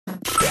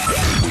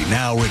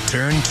Now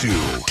return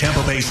to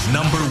Tampa Bay's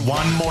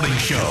 #1 morning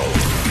show,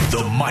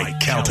 The Mike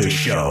Calta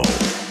Show.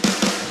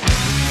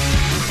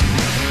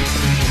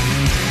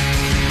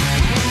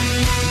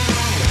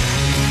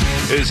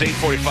 It is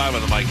 8:45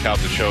 on The Mike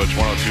Calta Show. It's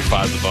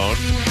 102.5 The Bone.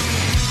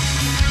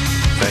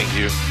 Thank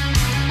you.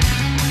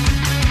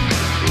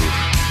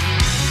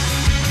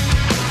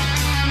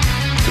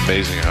 It's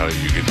amazing how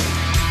you can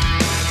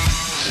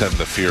send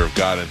the fear of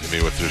God into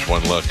me with just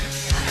one look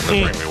and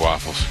then bring me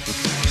waffles.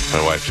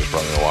 My wife just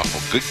brought me a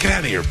waffle. Good, get out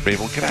of here,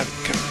 Babel. Get out.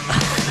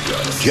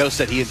 Joe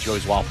said he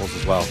enjoys waffles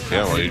as well.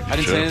 Yeah, well, I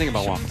didn't say anything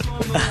about waffles.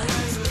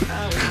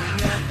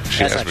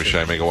 She asked me,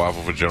 should I make a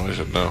waffle for Joe? I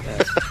said, no.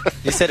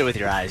 You said it with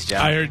your eyes, Joe.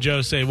 I heard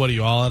Joe say, what are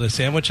you, all out of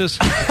sandwiches?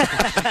 Did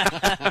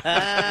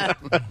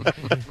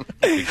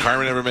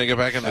Carmen ever make it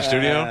back in the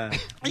studio?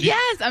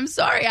 Yes, I'm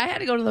sorry. I had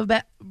to go to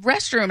the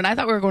restroom, and I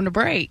thought we were going to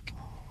break.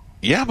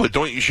 Yeah, but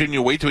shouldn't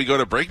you wait till we go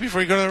to break before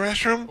you go to the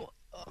restroom?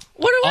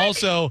 What do I...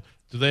 Also,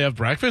 do they have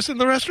breakfast in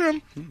the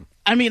restroom?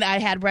 I mean, I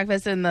had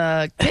breakfast in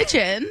the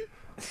kitchen,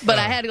 but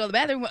I had to go to the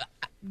bathroom.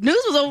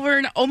 News was over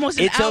in almost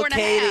an hour and a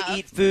half. It's okay to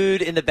eat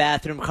food in the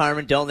bathroom,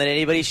 Carmen. Don't let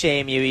anybody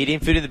shame you. Eating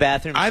food in the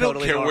bathroom is I don't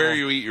totally care normal. where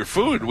you eat your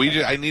food.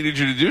 I needed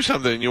you to do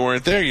something, and you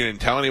weren't there. You didn't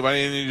tell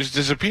anybody, and you just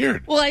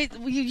disappeared. Well,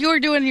 you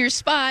were doing your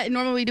spot, and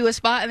normally we do a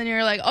spot, and then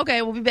you're like,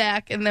 okay, we'll be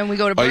back, and then we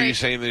go to break. Are you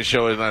saying this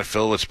show is not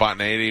filled with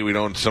spontaneity? We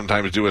don't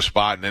sometimes do a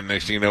spot, and then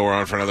next thing you know, we're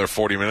on for another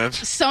 40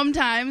 minutes?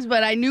 Sometimes,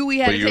 but I knew we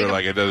had But to you take were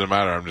like, it doesn't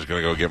matter. I'm just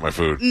going to go get my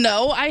food.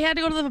 No, I had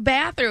to go to the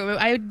bathroom.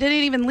 I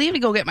didn't even leave to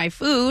go get my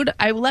food.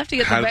 I left to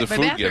get How did my the food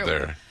bathroom. get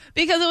there?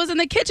 Because it was in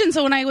the kitchen.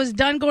 So when I was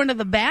done going to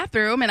the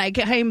bathroom and I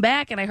came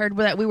back and I heard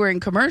that we were in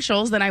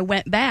commercials, then I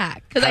went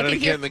back. How did it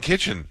get in the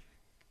kitchen?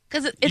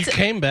 Because You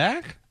came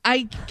back?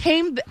 I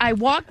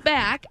walked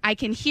back. I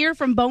can hear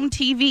from Bone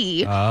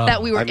TV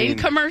that we were in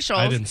commercials.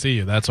 I didn't see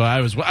you. That's why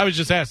I was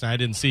just asking. I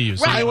didn't see you.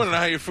 So I want to know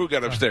how your food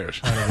got upstairs.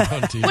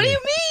 What do you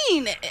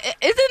mean?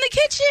 It's in the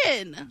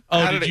kitchen. Oh,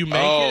 How did you make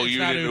it? Oh, It's you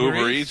not didn't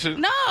Uber Eats it?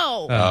 No.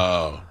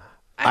 Oh.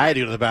 I had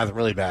to go to the bathroom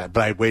really bad,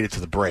 but I waited to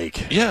the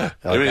break. Yeah.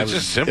 I mean, Like, it's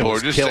just simple. Or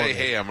just killing say, me.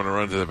 hey, I'm going to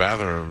run to the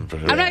bathroom.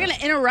 I'm not going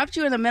to interrupt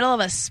you in the middle of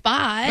a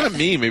spot. Not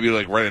me. Maybe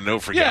like write a note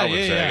for Galvin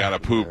and say, I got to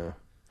poop.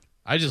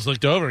 I just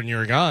looked over and you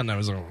were gone. I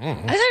was like, I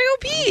had to go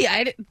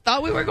pee.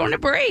 Thought we were going to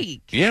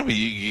break. Yeah, but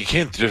you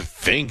can't just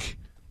think.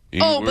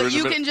 But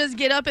you can just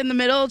get up in the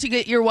middle to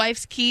get your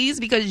wife's keys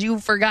because you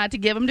forgot to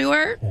give them to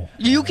her?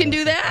 You can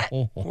do that?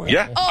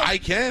 Yeah, I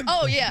can.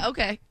 Oh, yeah,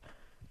 okay.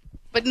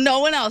 But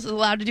no one else is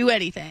allowed to do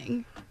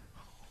anything.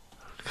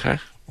 Okay.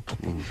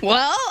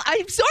 Well,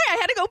 I'm sorry. I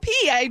had to go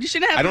pee. I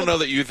shouldn't have. I don't know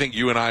that you think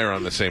you and I are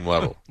on the same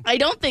level. I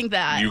don't think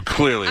that. You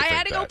clearly I think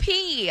had to go that.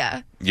 pee.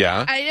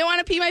 Yeah? I didn't want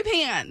to pee my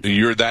pants.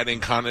 You're that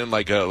incontinent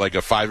like a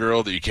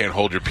 5-year-old that you can't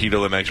hold your pee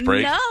till the next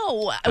break?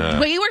 No.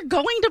 We were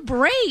going to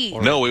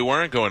break. No, we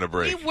weren't going to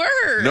break. We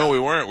were. No, we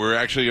weren't. We were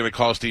actually going to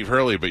call Steve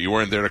Hurley, but you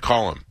weren't there to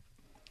call him.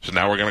 So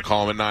now we're going to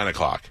call him at 9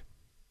 o'clock.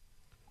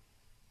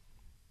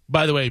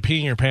 by the way,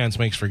 peeing your pants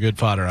makes for good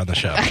fodder on the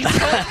show. I don't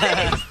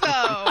think so.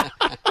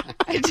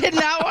 I did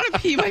not want to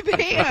pee my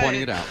pants. I'm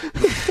pointing it out.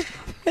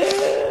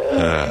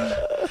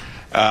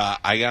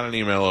 I got an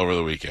email over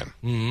the weekend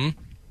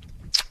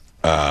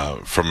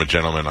from a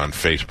gentleman on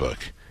Facebook.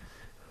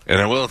 And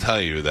I will tell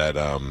you that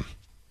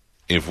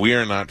if we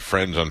are not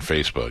friends on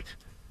Facebook,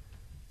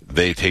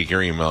 they take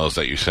your emails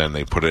that you send,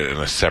 they put it in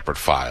a separate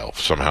file.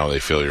 Somehow they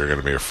feel you're going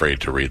to be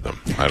afraid to read them.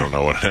 I don't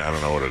know what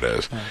it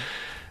is.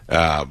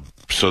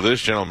 So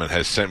this gentleman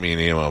has sent me an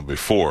email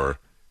before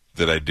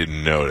that I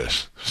didn't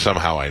notice.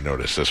 Somehow I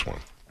noticed this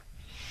one.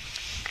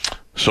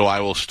 So I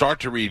will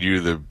start to read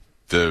you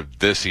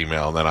this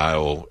email, and then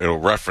it'll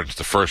reference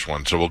the first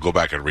one. So we'll go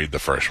back and read the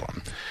first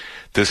one.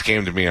 This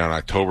came to me on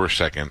October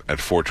 2nd at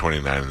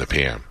 4:29 in the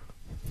p.m.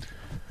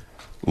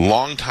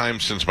 Long time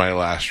since my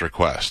last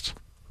request.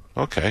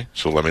 Okay,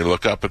 so let me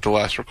look up at the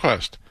last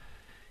request.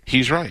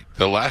 He's right.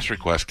 The last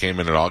request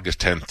came in at August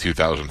 10th,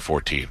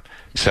 2014,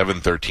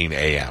 7:13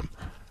 a.m.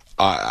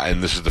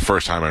 And this is the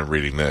first time I'm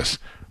reading this,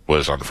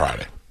 was on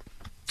Friday.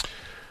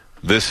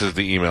 This is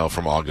the email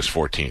from August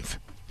 14th.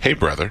 Hey,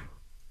 brother.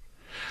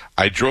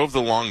 I drove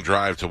the long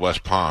drive to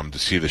West Palm to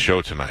see the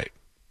show tonight.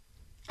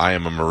 I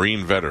am a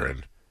Marine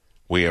veteran.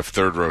 We have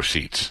third-row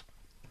seats.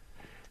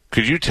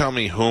 Could you tell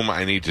me whom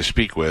I need to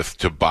speak with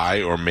to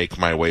buy or make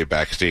my way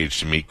backstage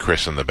to meet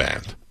Chris and the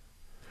band?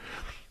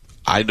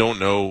 I don't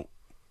know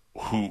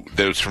who.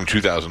 That was from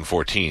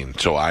 2014,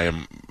 so I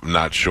am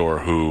not sure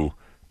who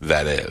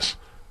that is.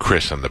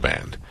 Chris and the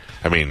band.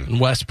 I mean,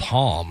 West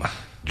Palm.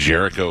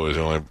 Jericho is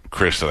the only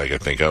Chris that I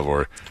could think of,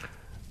 or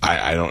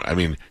I don't. I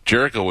mean,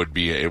 Jericho would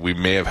be. We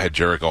may have had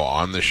Jericho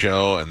on the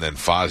show, and then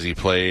Fozzy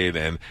played,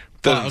 and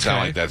doesn't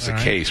sound like that's the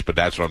case, but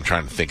that's what I'm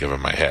trying to think of in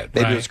my head.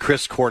 Maybe it was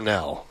Chris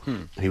Cornell.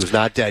 He was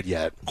not dead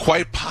yet.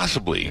 Quite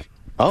possibly,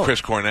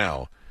 Chris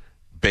Cornell,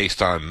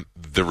 based on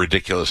the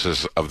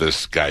ridiculousness of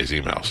this guy's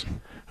emails.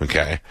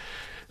 Okay.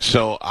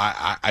 So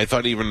I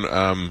thought even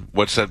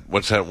what's that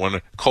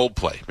one?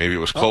 Coldplay. Maybe it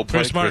was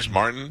Coldplay. Chris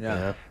Martin.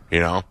 Yeah.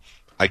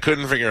 I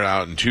couldn't figure it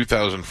out in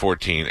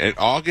 2014.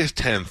 August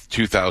 10th,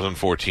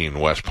 2014,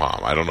 West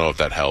Palm. I don't know if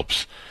that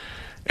helps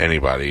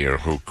anybody or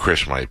who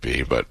Chris might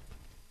be, but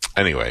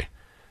anyway,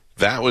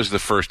 that was the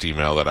first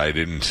email that I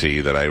didn't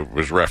see that I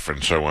was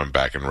referenced, so I went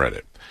back and read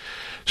it.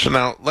 So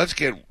now let's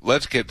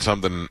get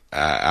something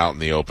out in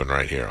the open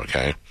right here,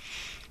 okay?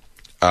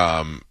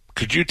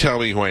 Could you tell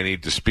me who I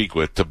need to speak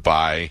with to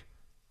buy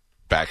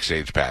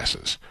backstage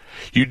passes?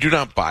 You do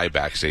not buy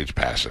backstage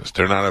passes.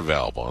 They're not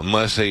available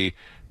unless a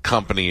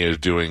company is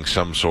doing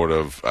some sort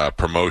of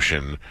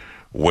promotion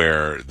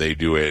where they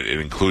do it.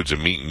 It includes a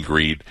meet and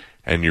greet,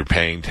 and you're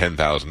paying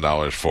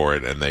 $10,000 for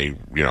it, and they,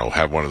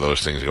 have one of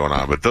those things going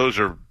on. But those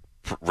are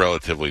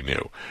relatively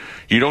new.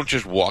 You don't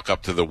just walk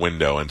up to the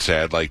window and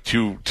say, I'd like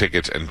 2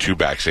 tickets and 2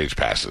 backstage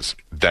passes.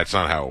 That's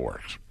not how it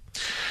works.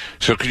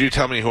 So could you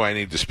tell me who I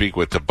need to speak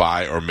with to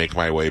buy or make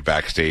my way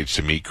backstage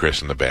to meet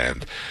Chris and the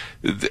band?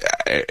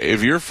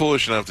 If you're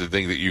foolish enough to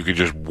think that you could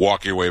just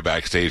walk your way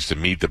backstage to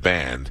meet the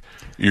band,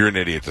 you're an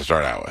idiot to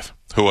start out with.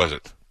 Who was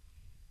it?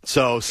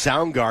 So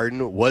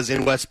Soundgarden was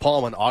in West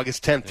Palm on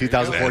August 10th,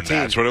 2014.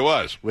 And that's what it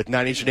was. With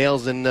 9 Inch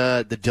Nails and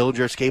the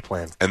Dillinger Escape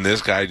Plan. And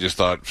this guy just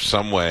thought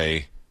some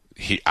way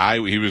he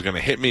was going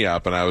to hit me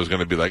up, and I was going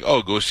to be like,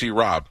 oh, go see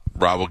Rob.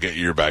 Rob will get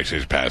you your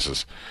backstage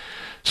passes.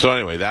 So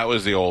anyway, that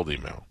was the old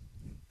email.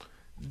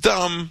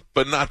 Dumb,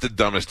 but not the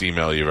dumbest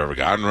email you've ever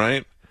gotten,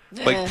 right?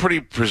 Like,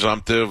 pretty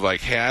presumptive,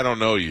 like, hey, I don't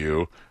know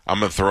you. I'm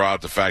going to throw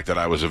out the fact that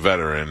I was a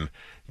veteran,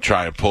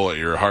 try and pull at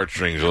your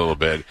heartstrings a little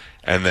bit,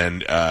 and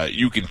then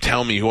you can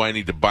tell me who I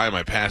need to buy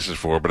my passes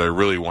for, but I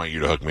really want you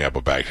to hook me up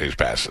with backstage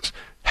passes.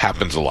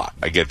 Happens a lot.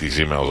 I get these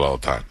emails all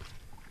the time.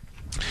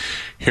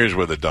 Here's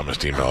where the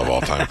dumbest email of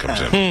all time comes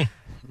in.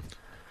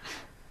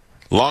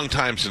 Long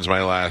time since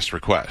my last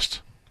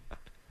request.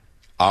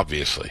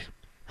 Obviously.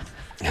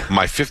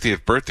 My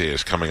 50th birthday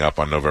is coming up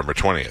on November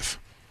 20th.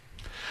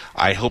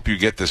 I hope you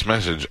get this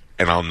message,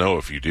 and I'll know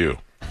if you do.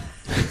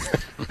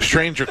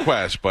 Strange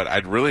request, but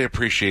I'd really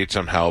appreciate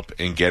some help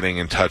in getting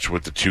in touch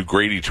with the 2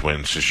 Grady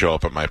twins to show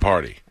up at my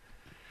party.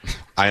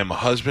 I am a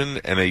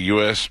husband and a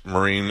U.S.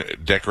 Marine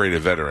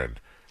decorated veteran.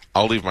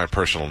 I'll leave my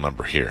personal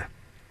number here.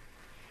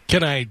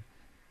 Can I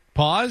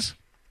pause?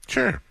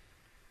 Sure.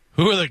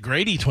 Who are the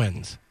Grady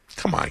twins?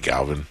 Come on,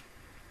 Galvin.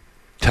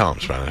 Tell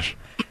them Spanish.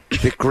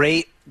 The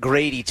great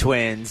Grady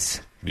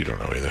twins. You don't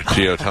know either.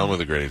 Gio, tell them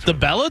the Grady twins. The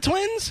Bella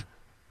twins?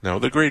 No,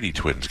 the Grady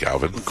twins,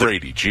 Galvin.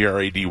 Grady,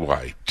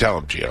 Grady. Tell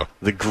them, Gio.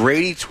 The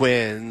Grady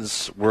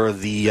twins were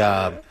the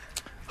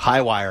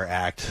High Wire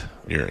act.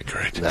 You're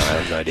incorrect. No, I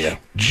have no idea.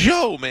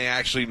 Joe may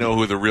actually know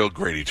who the real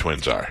Grady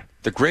twins are.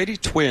 The Grady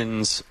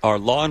twins are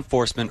law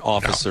enforcement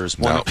officers.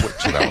 No.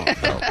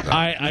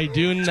 I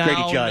do now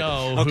Grady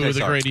Judd. know who the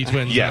sorry. Grady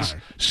twins Yes.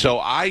 are. So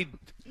I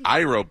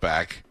wrote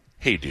back,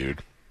 hey,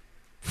 dude,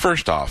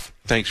 first off,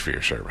 thanks for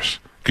your service.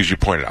 Because you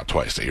pointed out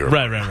twice that you're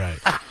Right.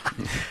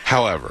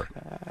 However,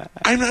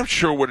 I'm not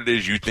sure what it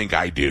is you think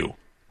I do.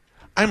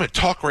 I'm a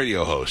talk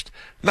radio host,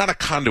 not a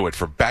conduit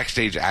for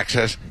backstage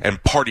access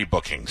and party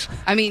bookings.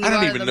 I mean, I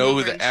don't you are even the know who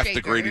mover the and F the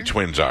shaker. Grady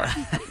twins are.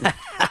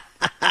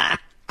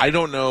 I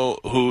don't know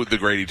who the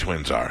Grady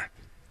twins are.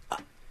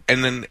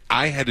 And then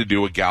I had to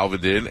do what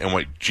Galvin did and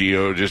what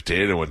Gio just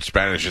did and what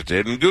Spanish just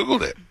did and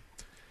Googled it.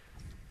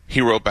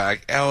 He wrote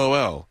back,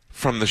 LOL,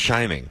 from The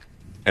Shining.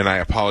 And I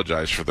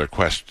apologize for the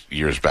request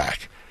years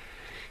back.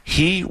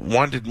 He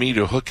wanted me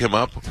to hook him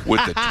up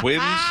with the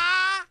twins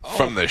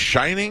from The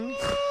Shining?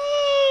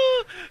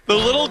 The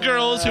little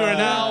girls who are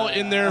now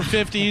in their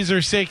 50s or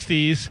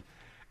 60s.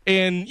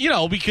 And,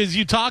 because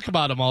you talk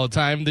about them all the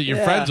time, that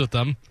you're friends with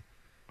them.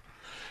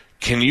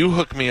 Can you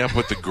hook me up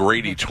with the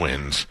Grady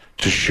twins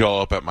to show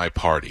up at my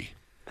party?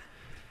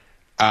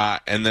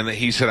 And then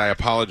he said, I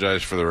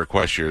apologize for the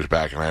request years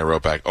back. And I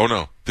wrote back, oh,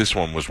 no, this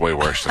one was way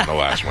worse than the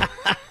last one.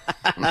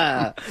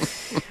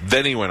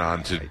 Then he went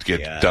on to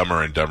get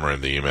dumber and dumber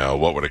in the email.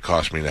 What would it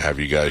cost me to have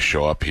you guys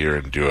show up here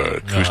and do an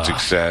acoustic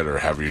set or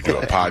have you do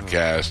a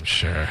podcast?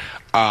 Sure.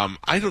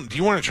 Do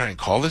you want to try and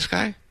call this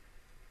guy?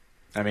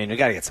 I mean, we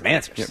got to get some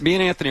answers. Yeah, me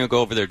and Anthony will go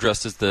over there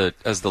dressed as the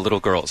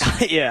little girls.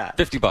 Yeah.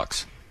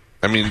 $50.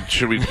 I mean,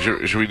 should we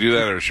do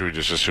that, or should we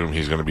just assume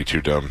he's going to be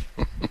too dumb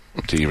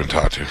to even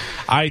talk to?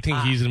 I think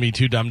he's going to be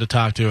too dumb to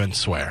talk to and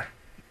swear.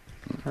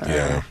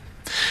 Yeah.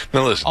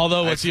 Now listen.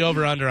 Although, what's the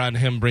over-under on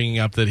him bringing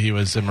up that he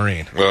was a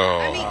Marine? Oh,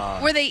 I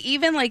mean, were they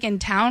even in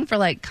town for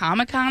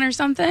Comic-Con or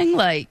something?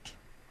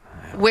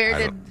 Where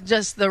did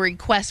just the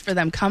request for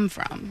them come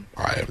from?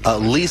 I have no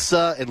idea.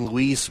 Lisa and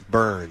Luis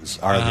Burns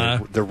are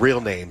the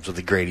real names of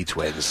the Grady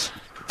twins.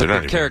 They're not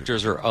Their even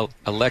characters are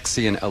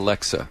Alexi and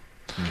Alexa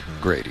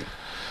Grady.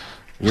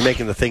 You're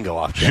making the thing go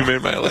off, You Jeff.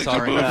 made my Alexa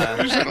Sorry. move.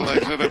 You said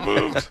Alexa that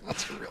moved.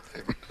 That's a real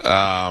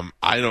name.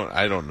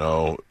 I don't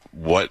know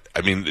what. I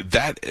mean,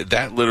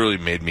 that literally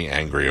made me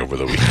angry over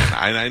the weekend.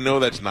 And I know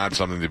that's not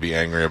something to be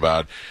angry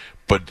about.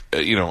 But,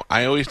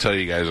 I always tell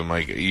you guys, I'm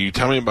like, you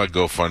tell me about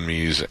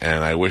GoFundMes,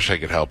 and I wish I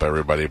could help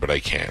everybody, but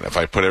I can't. If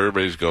I put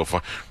everybody's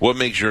GoFundMe, what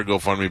makes your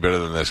GoFundMe better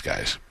than this,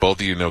 guys?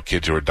 Both of you know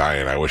kids who are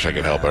dying. I wish I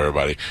could help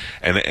everybody.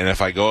 And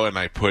if I go and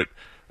I put,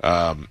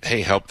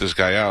 hey, help this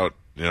guy out,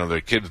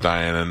 their kid's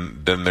dying,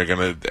 and then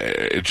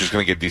it's just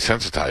gonna get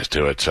desensitized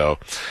to it. So,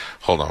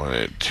 hold on a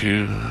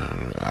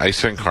minute. I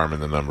sent Carmen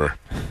the number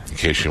in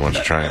case she wants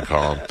to try and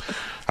call him.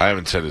 I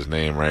haven't said his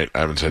name, right? I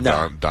haven't said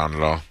Don at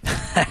all.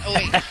 Oh,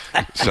 wait.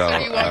 So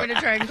you want me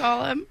to try and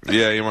call him?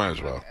 Yeah, you might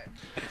as well.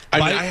 I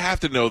mean, I have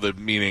to know the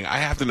meaning. I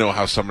have to know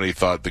how somebody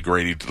thought the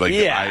Grady,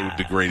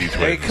 the Grady twins.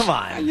 Hey, come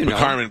on. But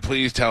Carmen,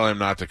 please tell him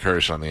not to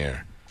curse on the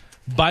air.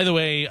 By the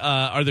way,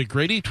 are the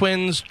Grady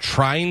twins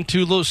trying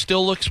to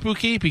still look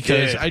spooky?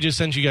 Because I just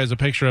sent you guys a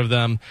picture of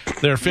them.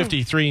 They're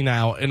 53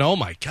 now, and oh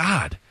my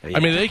God! I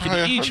mean, they could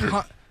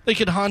they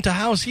could haunt a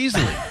house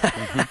easily,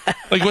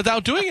 like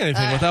without doing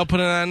anything, without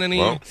putting on any.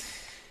 Well,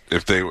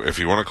 if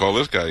you want to call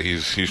this guy,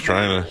 he's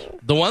trying to.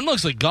 The one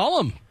looks like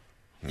Gollum.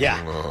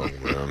 Yeah. Oh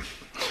man.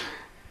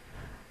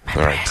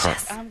 All right,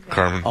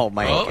 Carmen. Oh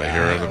my! I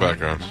hear her in the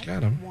background.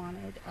 Got him.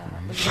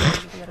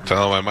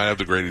 Tell him I might have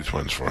the Grady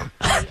twins for him.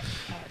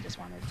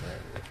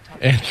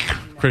 And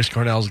Chris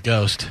Cornell's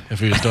ghost if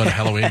he was doing a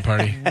Halloween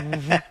party.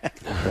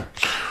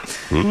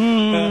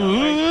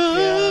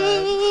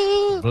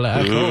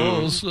 Black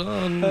hole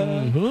sun.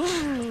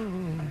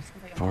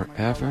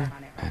 Forever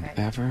and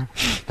ever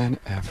and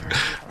ever.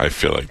 I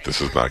feel like this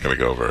is not going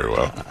to go very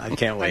well. I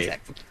can't wait.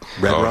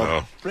 Red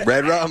rum. No.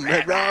 Red rum.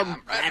 Red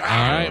rum. All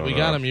right, we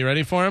got him. You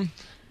ready for him?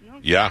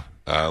 Yeah.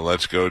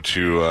 Let's go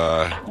to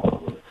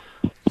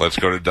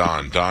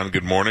Don. Don,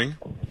 good morning.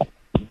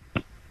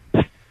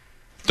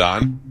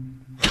 Don.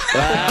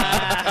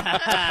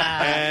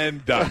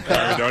 And done.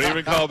 Carmen, don't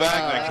even call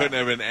back. That couldn't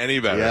have been any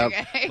better. Yep.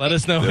 Okay. Let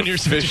us know when you're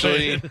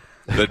Officially situated.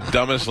 the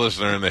dumbest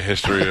listener in the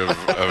history of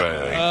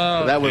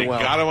anything. That went You well.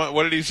 got him.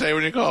 What did he say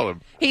when you called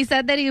him? He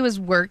said that he was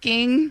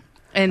working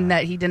and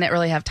that he didn't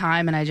really have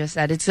time. And I just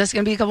said, it's just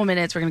going to be a couple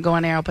minutes. We're going to go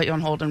on air. I'll put you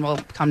on hold and we'll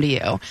come to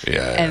you.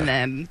 Yeah. And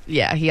then,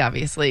 he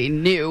obviously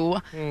knew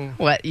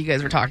what you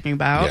guys were talking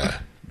about. Yeah.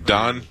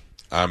 Don,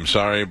 I'm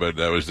sorry, but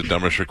that was the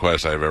dumbest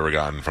request I've ever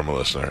gotten from a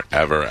listener.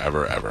 Ever,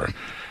 ever, ever.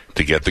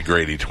 To get the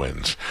Grady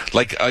twins.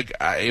 Like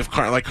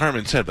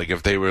Carmen said, like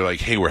if they were like,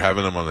 hey, we're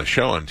having them on the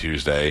show on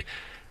Tuesday,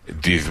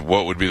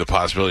 what would be the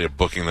possibility of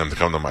booking them to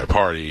come to my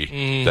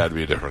party? That'd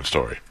be a different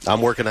story.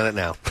 I'm working on it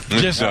now.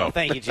 Just No.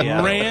 Thank you,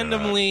 Gio.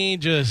 randomly,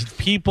 just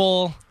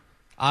people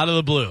out of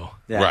the blue.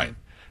 Yeah. Right.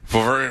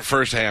 For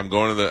first, hey, I'm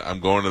going to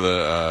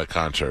the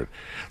concert.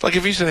 Like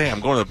if you said, hey,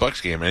 I'm going to the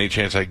Bucks game, any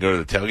chance I can go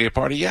to the tailgate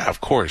party? Yeah,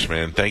 of course,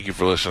 man. Thank you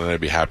for listening.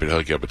 I'd be happy to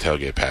hook you up with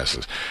tailgate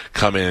passes.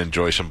 Come in,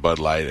 enjoy some Bud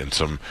Light and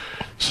some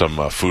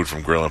food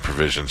from Grill and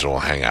Provisions, and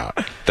we'll hang out.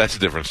 That's a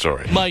different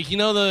story. Mike, you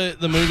know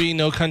the movie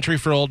No Country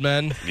for Old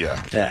Men?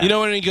 Yeah. Yeah. You know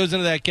when he goes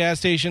into that gas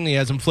station, he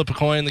has him flip a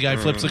coin, the guy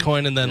flips the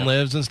coin and then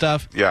lives and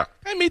stuff? Yeah.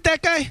 I meet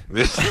that guy.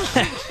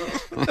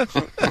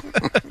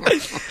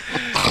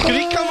 Could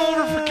he come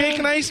over for cake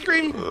and ice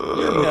cream?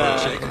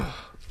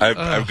 I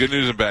have good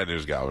news and bad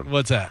news, Galvin.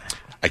 What's that?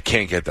 I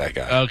can't get that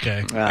guy.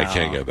 Okay. I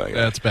can't get that guy.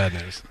 That's bad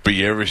news. But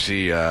you ever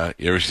see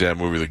that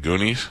movie, The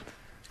Goonies?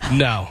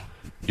 No.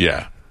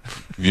 Yeah.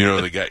 You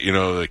know the guy. You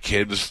know the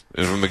kids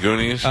from The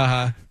Goonies.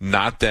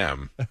 Not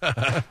them,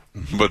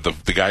 but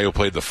the guy who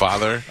played the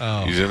father.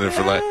 Oh. He's in there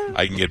for like.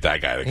 I can get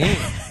that guy to come.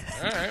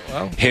 All right,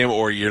 well. Him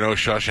or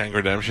Shawshank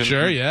Redemption.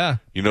 Sure, yeah.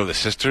 You know the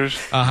sisters.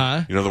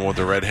 Uh-huh. You know the one with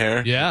the red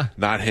hair. Yeah.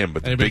 Not him,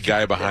 but the Anybody big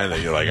guy behind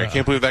that. You're like, I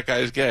can't believe that guy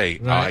is gay.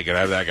 Right. Oh, I can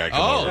have that guy come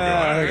Oh.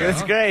 over.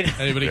 That's great.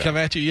 Anybody come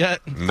at you yet?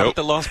 Nope.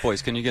 The Lost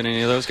Boys, can you get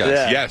any of those guys?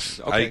 Yeah. Yes,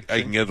 Okay.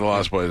 I can get the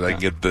Lost Boys. I can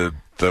get the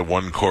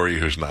one Corey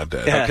who's not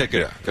dead. Yeah. Okay,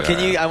 good. Yeah.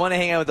 Can you? I want to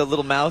hang out with the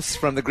little mouse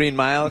from the Green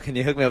Mile. Can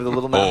you hook me up with the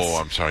little mouse? Oh,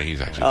 I'm sorry.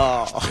 He's actually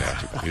Oh.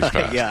 passed. Yeah, he's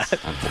passed. yeah.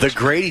 The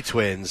Grady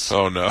twins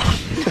Oh no.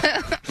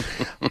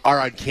 are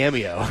on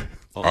Cameo.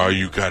 Oh,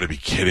 you got to be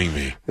kidding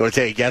me. You want to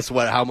tell you, guess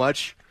what? How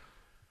much?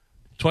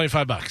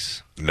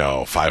 $25.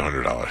 No,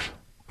 $500.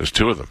 There's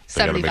two of them.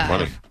 They got to make 75.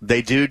 money.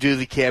 They do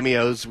the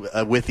cameos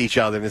with each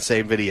other in the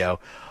same video.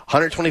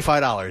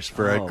 $125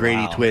 for a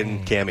Grady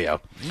twin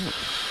cameo.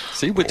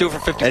 See, we'd do it for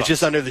 $50. And it's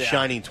just under the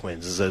Shining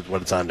Twins is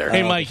what it's under.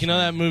 Hey, Mike, you know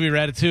that movie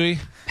Ratatouille?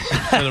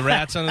 Where the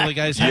rat's under the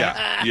guy's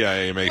hat?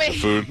 Yeah, he makes the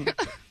food.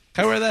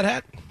 Can I wear that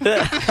hat?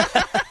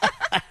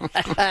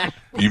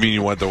 You mean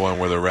you want the one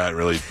where the rat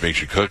really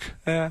makes you cook?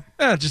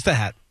 Just a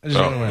hat. I just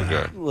Oh, want to wear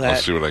that. okay. I'll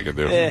see what I can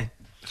do. Yeah.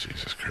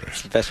 Jesus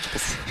Christ.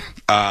 Vegetables.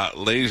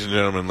 Ladies and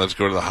gentlemen, let's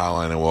go to the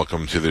hotline and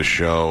welcome to the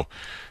show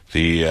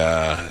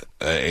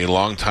a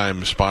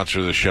longtime sponsor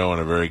of the show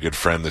and a very good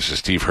friend. This is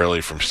Steve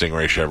Hurley from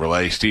Stingray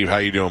Chevrolet. Steve, how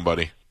you doing,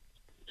 buddy?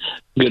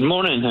 Good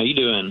morning. How you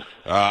doing?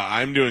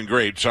 I'm doing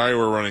great. Sorry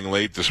we're running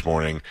late this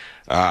morning.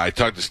 I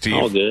talked to Steve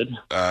All good.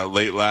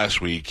 Late last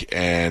week,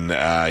 and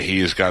he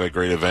has got a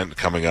great event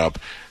coming up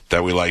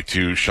that we like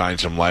to shine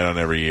some light on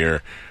every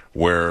year,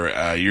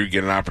 where you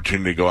get an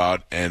opportunity to go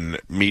out and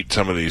meet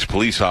some of these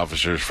police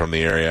officers from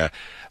the area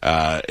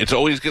it's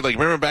always good. Like,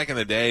 remember back in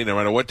the day, no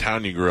matter what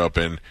town you grew up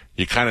in,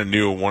 you kind of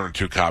knew one or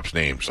two cops'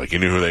 names. Like, you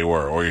knew who they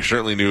were. Or you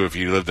certainly knew if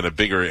you lived in a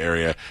bigger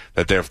area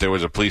that if there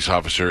was a police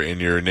officer in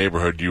your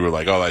neighborhood, you were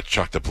like, oh, that's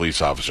Chuck the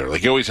police officer.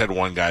 Like, you always had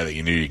one guy that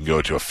you knew you can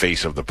go to, a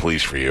face of the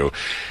police for you.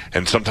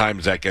 And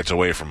sometimes that gets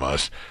away from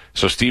us.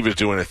 So Steve is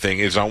doing a thing.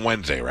 It's on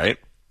Wednesday, right?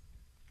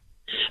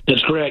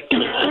 That's correct.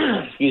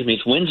 Excuse me.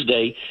 It's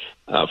Wednesday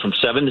from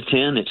 7 to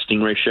 10 at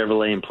Stingray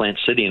Chevrolet in Plant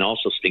City and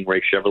also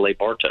Stingray Chevrolet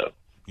Bartow.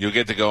 You'll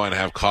get to go and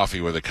have coffee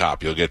with a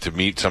cop. You'll get to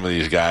meet some of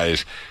these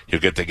guys. You'll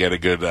get to get a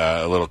good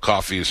a little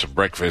coffee, some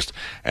breakfast.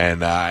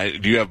 And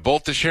do you have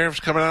both the sheriffs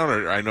coming out?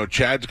 Or I know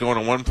Chad's going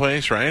to one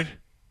place, right?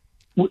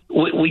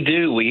 We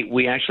do.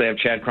 We actually have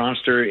Chad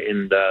Cronster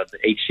and the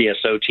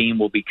HCSO team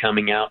will be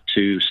coming out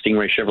to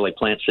Stingray Chevrolet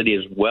Plant City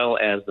as well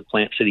as the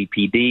Plant City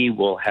PD.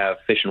 We'll have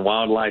Fish and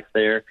Wildlife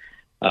there,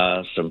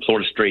 some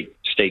Florida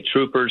State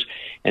Troopers.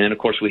 And then, of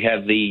course, we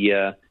have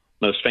the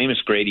most famous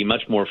Grady,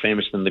 much more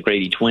famous than the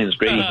Grady twins.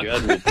 Grady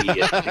Judd will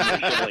be at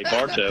Chevrolet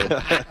Bartow.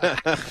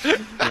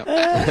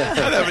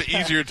 I'd have an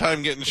easier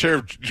time getting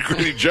Sheriff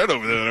Grady Judd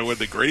over there than I would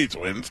the Grady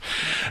twins.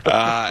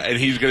 And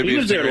he's going to be... He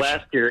was there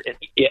last year.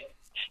 Yeah,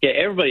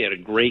 everybody had a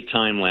great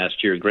time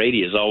last year.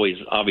 Grady is always,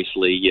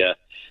 obviously...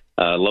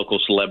 local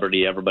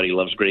celebrity. Everybody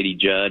loves Grady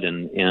Judd,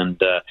 and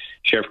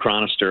Sheriff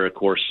Chronister, of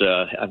course.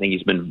 I think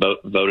he's been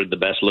voted the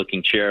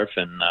best-looking sheriff,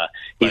 and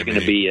he's going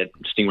to be at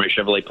Stingray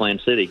Chevrolet Plant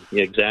City.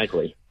 Yeah,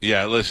 exactly.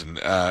 Yeah, listen,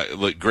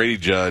 look, Grady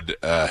Judd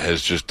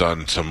has just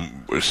done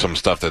some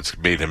stuff that's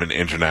made him an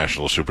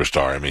international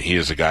superstar. I mean, he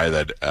is a guy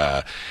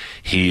that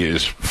he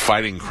is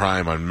fighting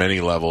crime on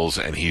many levels,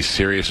 and he's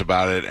serious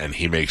about it, and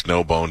he makes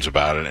no bones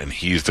about it, and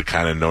he's the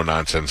kind of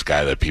no-nonsense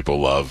guy that people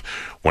love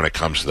when it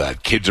comes to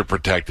that. Kids are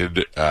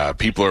protected,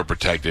 people are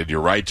protected,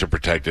 your rights are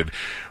protected.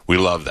 We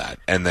love that.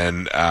 And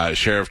then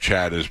Sheriff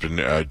Chad has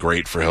been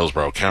great for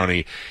Hillsborough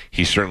County.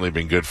 He's certainly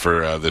been good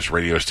for this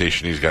radio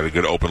station. He's got a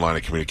good open line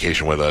of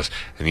communication with us.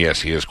 And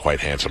yes, he is quite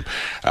handsome.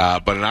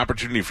 But an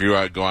opportunity for you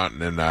to go out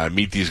and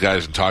meet these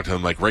guys and talk to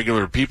them like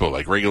regular people,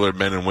 like regular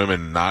men and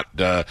women, not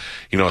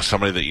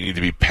somebody that you need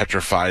to be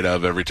petrified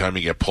of every time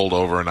you get pulled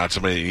over, not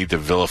somebody that you need to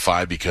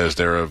vilify because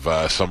they're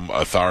of some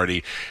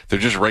authority. They're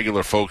just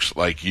regular folks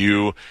like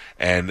you,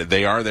 and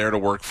they are there to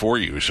work for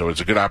you. So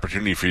it's a good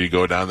opportunity for you to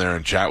go down there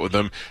and chat with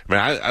them. I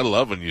mean, I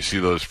love when you see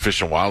those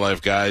Fish and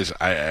Wildlife guys.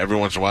 Every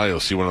once in a while, you'll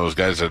see one of those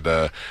guys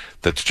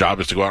that's job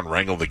is to go out and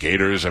wrangle the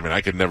gators. I mean,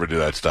 I could never do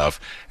that stuff.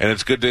 And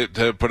it's good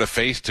to put a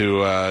face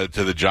to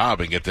the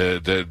job and get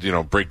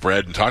to break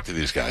bread and talk to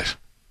these guys.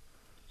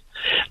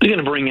 They're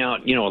going to bring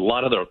out, a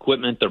lot of their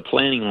equipment. They're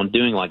planning on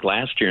doing like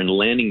last year and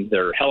landing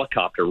their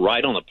helicopter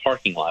right on the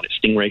parking lot at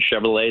Stingray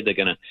Chevrolet. They're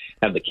going to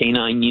have the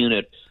K9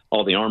 unit,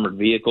 all the armored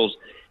vehicles,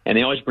 and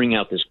they always bring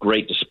out this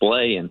great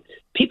display. And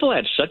people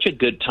had such a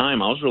good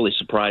time. I was really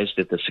surprised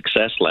at the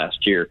success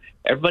last year.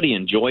 Everybody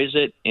enjoys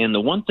it. And the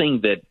one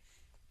thing that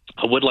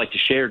I would like to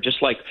share,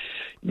 just like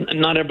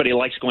not everybody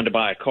likes going to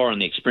buy a car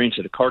and the experience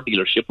at a car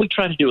dealership, we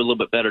try to do a little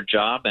bit better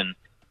job, and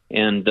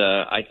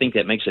I think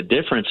that makes a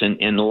difference.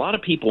 And a lot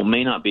of people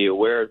may not be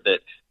aware that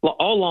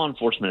all law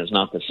enforcement is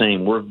not the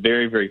same. We're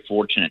very, very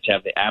fortunate to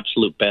have the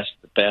absolute best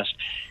of the best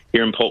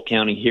here in Polk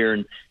County, here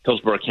in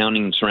Hillsborough County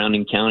and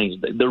surrounding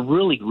counties. They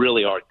really,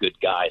 really are good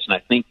guys. And I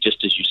think,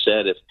 just as you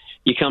said, if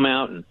you come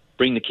out and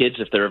bring the kids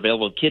if they're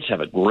available, kids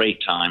have a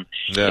great time.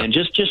 Yeah. And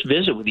just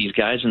visit with these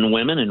guys and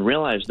women and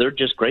realize they're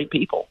just great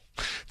people.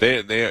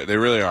 They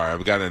really are.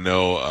 I've gotten to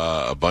know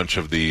a bunch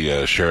of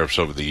the sheriffs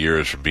over the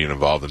years from being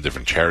involved in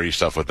different charity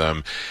stuff with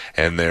them,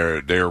 and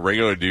they're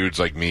regular dudes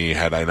like me.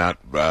 Had I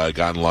not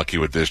gotten lucky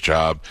with this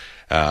job,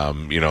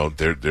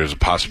 there's a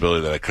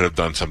possibility that I could have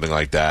done something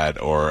like that,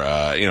 or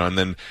and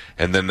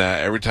then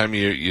every time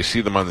you see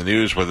them on the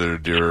news, whether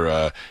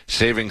they're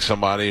saving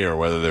somebody or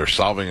whether they're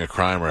solving a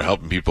crime or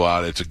helping people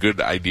out, it's a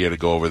good idea to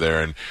go over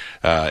there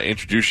and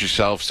introduce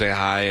yourself, say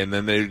hi, and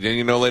then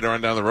later on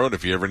down the road,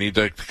 if you ever need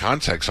to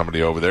contact somebody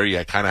over there,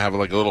 you kind of have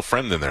like a little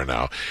friend in there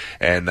now,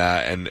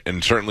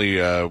 and certainly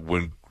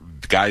when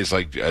guys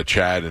like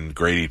Chad and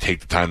Grady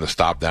take the time to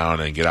stop down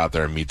and get out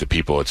there and meet the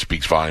people, it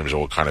speaks volumes of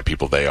what kind of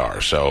people they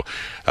are. So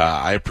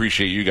I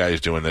appreciate you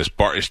guys doing this.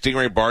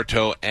 Stingray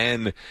Bartow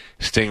and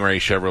Stingray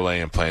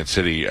Chevrolet in Plant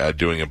City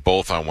doing it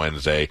both on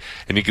Wednesday.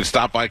 And you can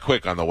stop by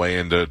quick on the way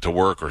into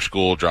work or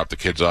school, drop the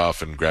kids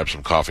off, and grab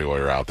some coffee while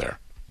you're out there.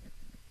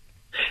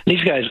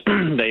 These guys,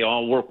 they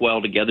all work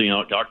well together.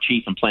 Our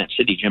chief in Plant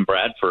City, Jim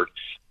Bradford,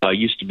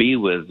 used to be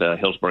with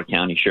Hillsborough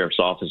County Sheriff's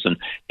Office, and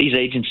these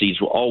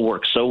agencies will all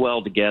work so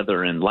well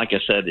together. And like I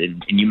said,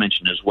 and you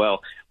mentioned as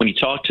well, when you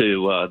talk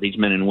to these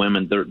men and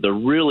women, they're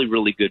really,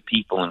 really good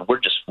people, and we're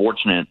just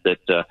fortunate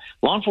that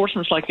law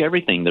enforcement's like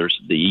everything.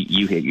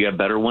 You have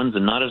better ones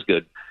and not as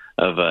good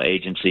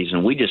agencies,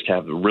 and we just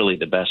have really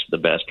the best of the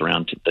best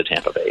around the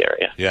Tampa Bay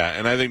area. Yeah,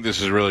 and I think this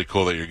is really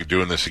cool that you're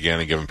doing this again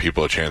and giving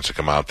people a chance to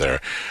come out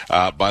there.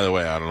 By the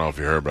way, I don't know if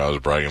you heard, but I was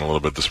bragging a little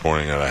bit this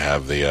morning that I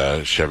have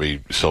the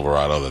Chevy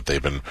Silverado that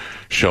they've been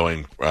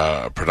showing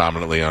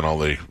predominantly on all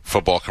the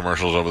football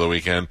commercials over the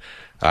weekend.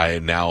 I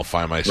now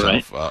find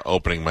myself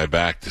opening my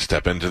back to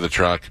step into the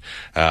truck,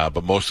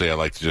 but mostly I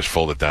like to just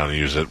fold it down and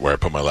use it where I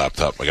put my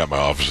laptop. I got my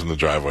office in the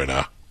driveway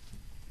now.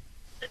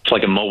 It's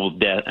like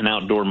an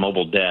outdoor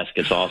mobile desk.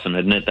 It's awesome,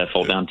 isn't it? That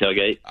fold-down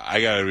tailgate. I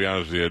got to be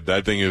honest with you.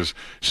 That thing is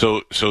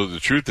so. The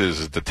truth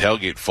is the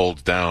tailgate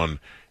folds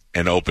down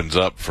and opens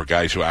up for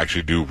guys who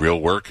actually do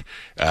real work.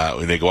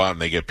 When they go out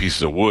and they get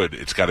pieces of wood,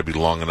 it's got to be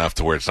long enough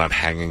to where it's not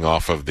hanging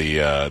off of the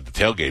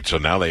tailgate. So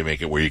now they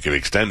make it where you can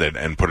extend it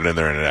and put it in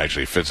there, and it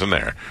actually fits in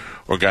there.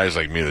 Or guys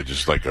like me that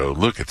just like go,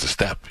 look, it's a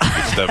step. You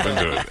can step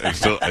into it.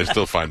 And I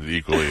still find it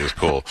equally as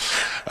cool.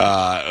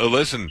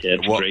 Listen, yeah,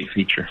 it's a great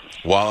feature.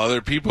 While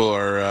other people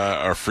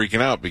are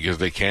freaking out because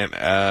they can't,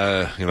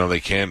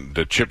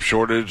 the chip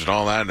shortage and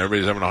all that, and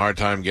everybody's having a hard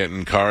time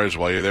getting cars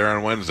while you're there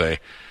on Wednesday.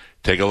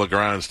 Take a look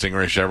around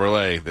Stingray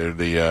Chevrolet. They're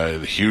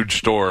the huge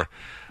store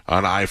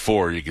on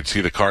I-4. You can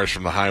see the cars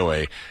from the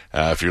highway.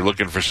 If you're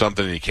looking for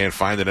something and you can't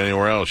find it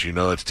anywhere else, you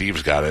know that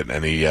Steve's got it.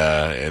 And he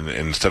and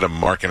instead of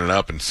marking it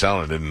up and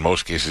selling it, in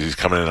most cases he's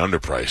coming in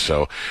underpriced.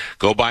 So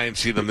go by and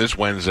see them this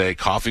Wednesday.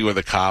 Coffee with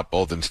a Cop,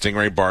 both in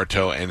Stingray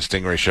Bartow and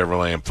Stingray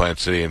Chevrolet in Plant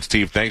City. And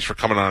Steve, thanks for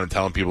coming on and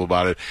telling people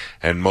about it.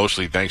 And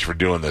mostly thanks for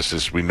doing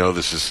this. We know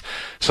this is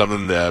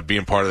something that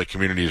being part of the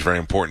community is very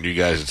important to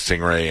you guys at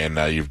Stingray,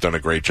 and you've done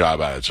a great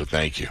job at it. So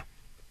thank you.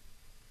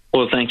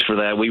 Well, thanks for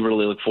that. We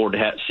really look forward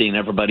to seeing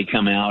everybody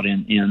come out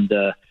and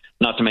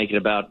not to make it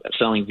about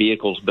selling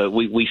vehicles, but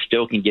we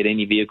still can get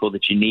any vehicle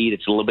that you need.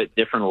 It's a little bit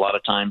different. A lot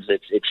of times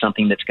it's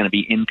something that's going to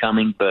be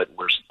incoming, but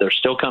they're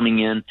still coming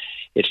in.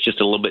 It's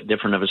just a little bit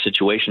different of a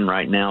situation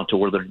right now to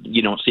where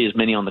you don't see as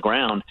many on the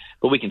ground,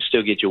 but we can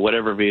still get you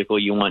whatever vehicle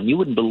you want. And you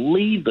wouldn't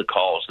believe the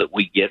calls that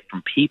we get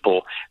from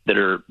people that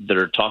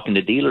are talking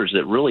to dealers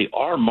that really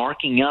are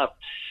marking up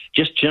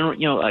just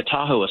general, a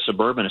Tahoe, a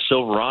Suburban, a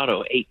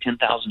Silverado,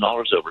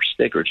 $8,000-$10,000 over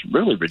sticker. It's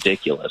really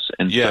ridiculous.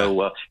 And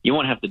so you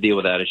won't have to deal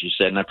with that, as you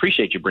said. And I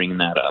appreciate you bringing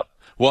that up.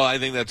 Well, I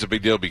think that's a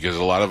big deal because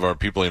a lot of our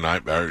people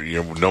are,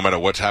 no matter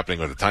what's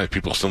happening at the time,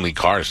 people still need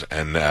cars,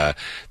 and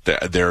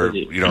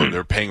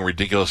they're paying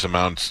ridiculous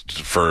amounts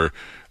for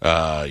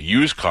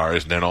used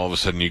cars, and then all of a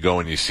sudden you go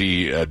and you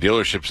see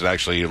dealerships that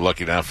actually are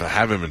lucky enough to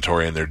have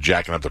inventory, and they're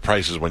jacking up the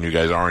prices when you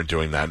guys aren't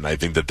doing that. And I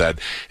think that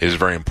is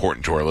very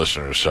important to our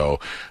listeners. So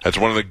that's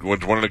one of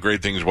the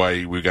great things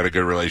why we've got a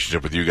good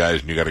relationship with you guys,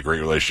 and you got a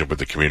great relationship with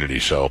the community.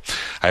 So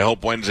I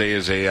hope Wednesday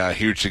is a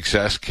huge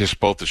success. Kiss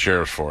both the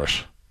sheriffs for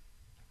us.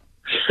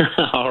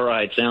 All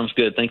right. Sounds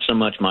good. Thanks so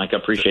much, Mike. I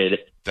appreciate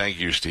it. Thank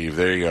you, Steve.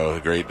 There you go.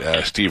 The great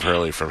Steve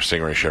Hurley from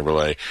Stingray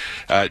Chevrolet.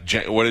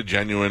 What a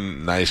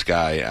genuine, nice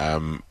guy.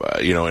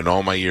 In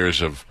all my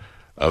years of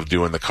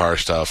doing the car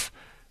stuff,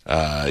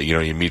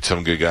 you meet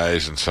some good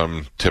guys and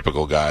some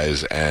typical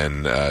guys,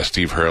 and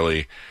Steve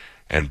Hurley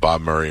and Bob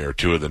Murray are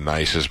two of the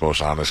nicest,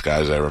 most honest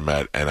guys I ever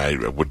met, and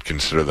I would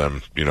consider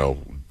them,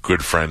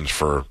 good friends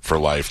for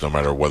life, no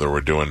matter whether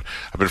we're doing.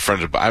 I've been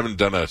friends with, I haven't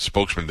done a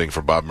spokesman thing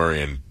for Bob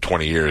Murray in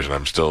 20 years, and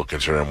I'm still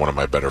considering him one of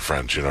my better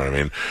friends. You know what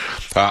I mean?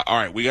 All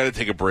right, we got to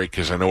take a break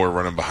because I know we're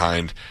running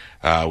behind.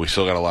 We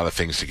still got a lot of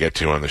things to get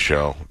to on the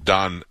show.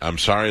 Don, I'm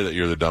sorry that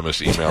you're the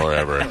dumbest emailer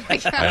ever.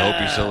 I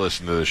hope you still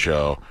listen to the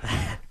show,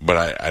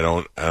 but I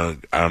don't.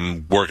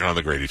 I'm working on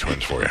the Grady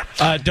Twins for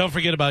you. Don't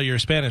forget about your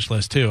Spanish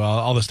list too.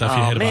 All the stuff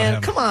you hit about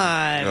him. Come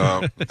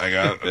on. I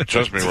got.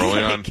 Trust me, we're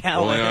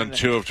only on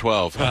 2 of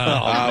 12.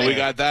 We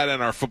got that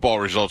and our football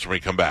results when we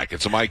come back.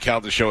 It's a Mike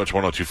Calta show. It's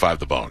 102.5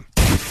 The Bone.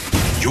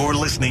 You're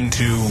listening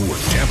to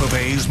Tampa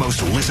Bay's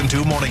most listened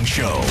to morning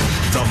show,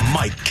 The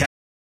Mike Calta.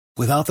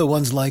 Without the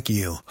ones like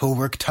you, who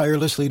work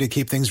tirelessly to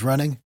keep things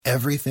running,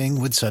 everything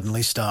would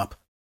suddenly stop.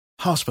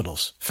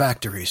 Hospitals,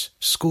 factories,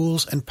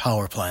 schools, and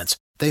power plants,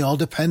 they all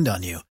depend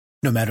on you.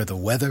 No matter the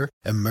weather,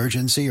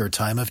 emergency, or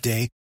time of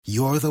day,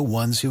 you're the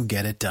ones who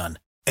get it done.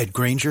 At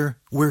Grainger,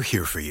 we're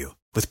here for you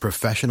with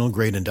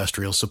professional-grade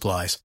industrial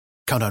supplies.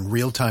 Count on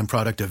real-time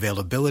product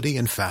availability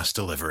and fast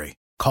delivery.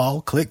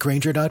 Call, click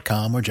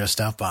Grainger.com, or just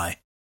stop by.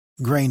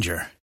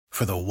 Grainger,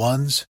 for the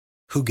ones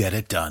who get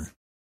it done.